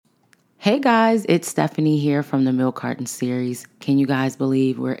Hey guys, it's Stephanie here from the Milk Carton series. Can you guys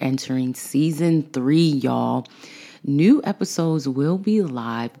believe we're entering season 3, y'all? New episodes will be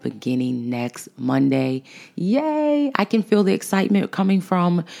live beginning next Monday. Yay! I can feel the excitement coming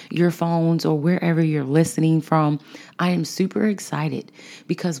from your phones or wherever you're listening from. I am super excited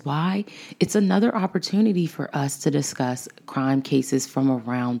because why? It's another opportunity for us to discuss crime cases from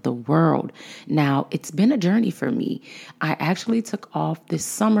around the world. Now, it's been a journey for me. I actually took off this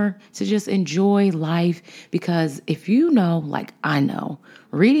summer to just enjoy life because if you know, like I know,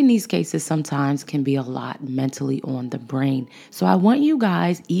 reading these cases sometimes can be a lot mentally on the brain. So I want you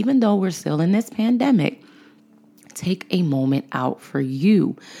guys, even though we're still in this pandemic, take a moment out for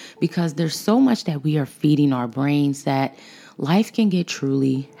you because there's so much that we are feeding our brains that life can get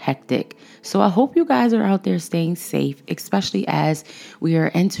truly hectic. So I hope you guys are out there staying safe, especially as we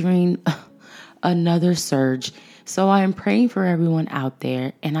are entering another surge. So I am praying for everyone out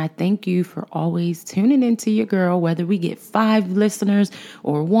there, and I thank you for always tuning into your girl, whether we get 5 listeners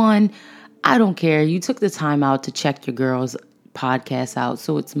or 1. I don't care. You took the time out to check your girl's podcast out,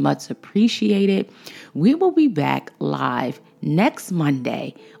 so it's much appreciated. We will be back live next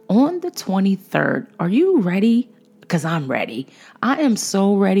Monday on the 23rd. Are you ready? Because I'm ready. I am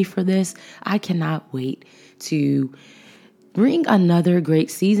so ready for this. I cannot wait to bring another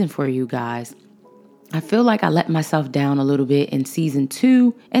great season for you guys. I feel like I let myself down a little bit in season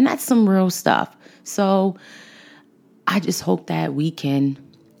 2, and that's some real stuff. So I just hope that we can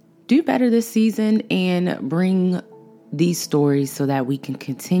do better this season and bring these stories so that we can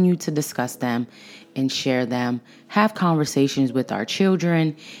continue to discuss them and share them, have conversations with our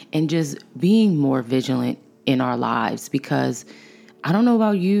children, and just being more vigilant in our lives. Because I don't know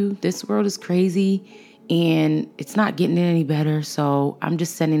about you, this world is crazy and it's not getting any better. So I'm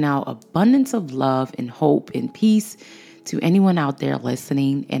just sending out abundance of love and hope and peace to anyone out there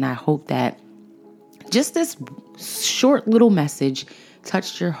listening. And I hope that just this short little message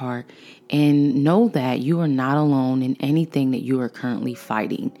touched your heart, and know that you are not alone in anything that you are currently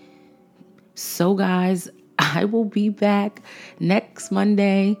fighting. So guys, I will be back next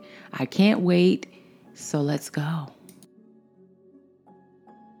Monday. I can't wait. So let's go.